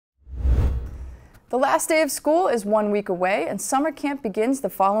The last day of school is 1 week away, and summer camp begins the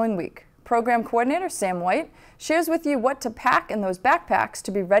following week. Program coordinator Sam White shares with you what to pack in those backpacks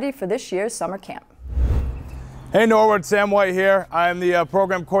to be ready for this year's summer camp. Hey Norwood, Sam White here. I'm the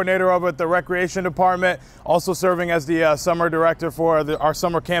program coordinator over at the Recreation Department, also serving as the summer director for our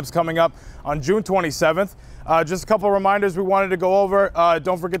summer camps coming up on June 27th. Just a couple of reminders we wanted to go over.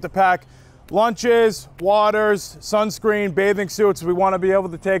 Don't forget to pack lunches, waters, sunscreen, bathing suits. We want to be able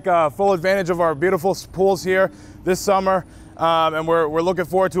to take full advantage of our beautiful pools here this summer. And we're looking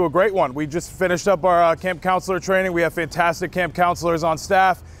forward to a great one. We just finished up our camp counselor training. We have fantastic camp counselors on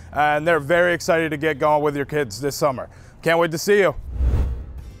staff, and they're very excited to get going with your kids this summer. Can't wait to see you.